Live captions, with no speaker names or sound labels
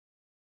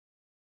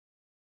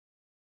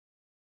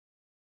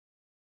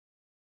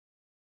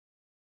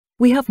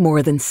We have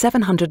more than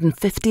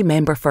 750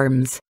 member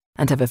firms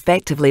and have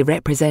effectively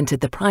represented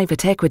the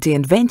private equity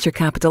and venture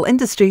capital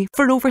industry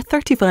for over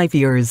 35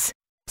 years,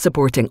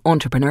 supporting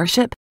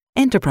entrepreneurship,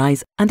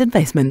 enterprise and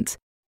investment,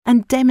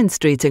 and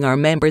demonstrating our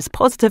members'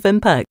 positive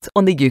impact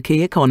on the UK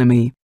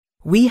economy.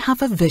 We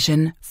have a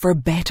vision for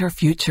better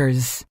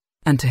futures,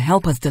 and to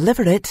help us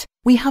deliver it,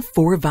 we have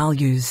 4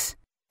 values.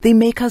 They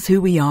make us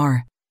who we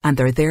are, and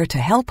they're there to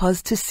help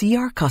us to see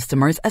our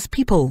customers as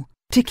people,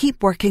 to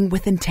keep working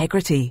with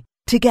integrity,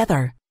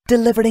 together,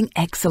 delivering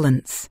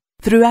excellence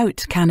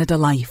throughout Canada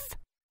Life.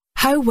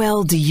 How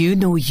well do you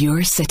know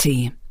your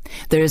city?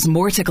 There is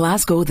more to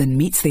Glasgow than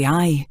meets the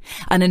eye,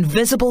 an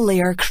invisible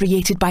layer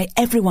created by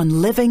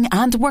everyone living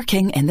and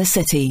working in the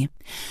city.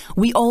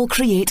 We all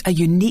create a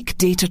unique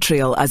data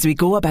trail as we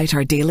go about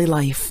our daily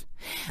life.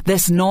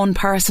 This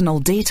non-personal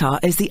data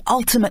is the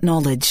ultimate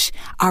knowledge,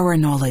 our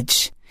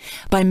knowledge.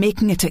 By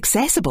making it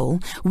accessible,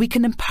 we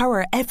can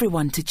empower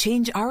everyone to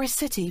change our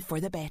city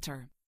for the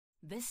better.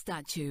 This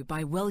statue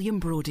by William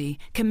Brodie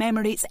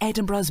commemorates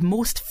Edinburgh's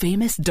most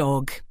famous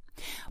dog.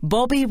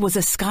 Bobby was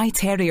a Skye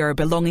Terrier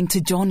belonging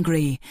to John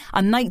Gray,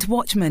 a night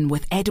watchman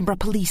with Edinburgh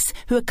Police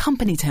who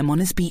accompanied him on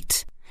his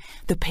beat.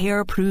 The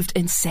pair proved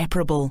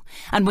inseparable,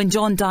 and when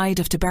John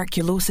died of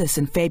tuberculosis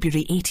in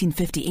February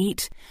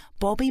 1858,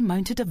 Bobby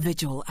mounted a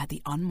vigil at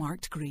the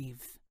unmarked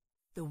grave.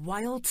 The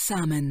wild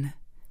salmon.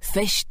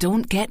 Fish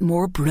don't get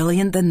more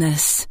brilliant than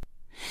this.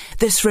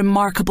 This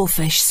remarkable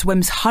fish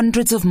swims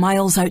hundreds of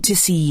miles out to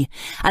sea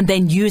and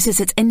then uses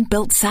its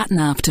inbuilt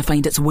sat-nav to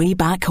find its way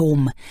back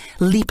home,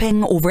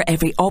 leaping over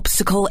every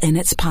obstacle in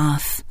its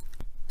path.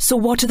 So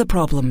what are the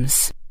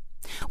problems?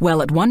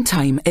 Well, at one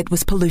time it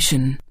was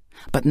pollution.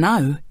 But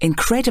now,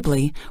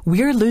 incredibly,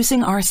 we're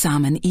losing our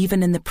salmon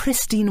even in the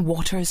pristine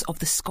waters of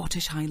the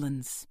Scottish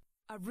Highlands.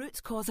 A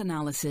root cause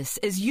analysis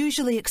is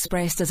usually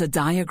expressed as a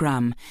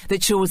diagram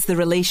that shows the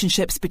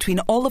relationships between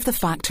all of the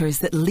factors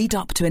that lead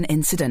up to an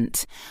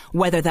incident,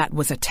 whether that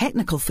was a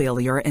technical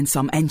failure in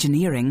some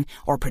engineering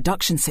or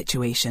production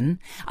situation,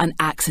 an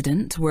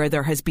accident where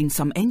there has been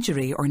some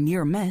injury or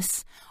near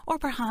miss, or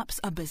perhaps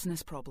a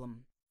business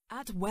problem.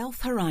 At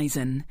Wealth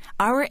Horizon,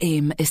 our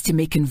aim is to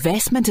make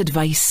investment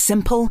advice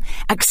simple,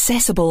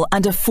 accessible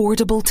and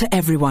affordable to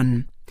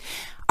everyone.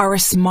 Our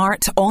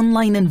smart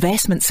online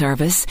investment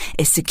service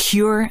is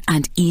secure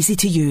and easy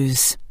to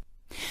use.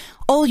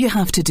 All you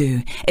have to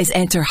do is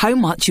enter how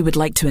much you would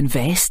like to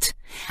invest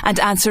and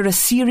answer a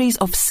series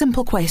of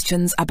simple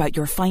questions about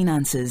your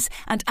finances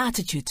and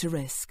attitude to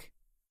risk.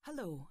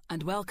 Hello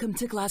and welcome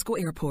to Glasgow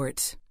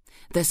Airport.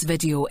 This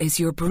video is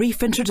your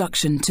brief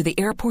introduction to the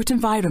airport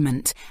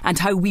environment and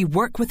how we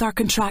work with our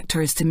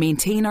contractors to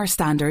maintain our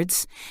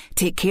standards,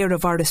 take care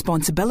of our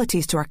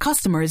responsibilities to our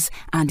customers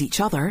and each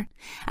other,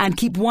 and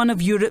keep one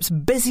of Europe's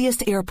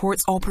busiest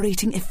airports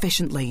operating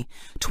efficiently,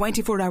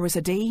 24 hours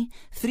a day,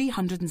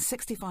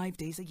 365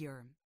 days a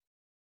year.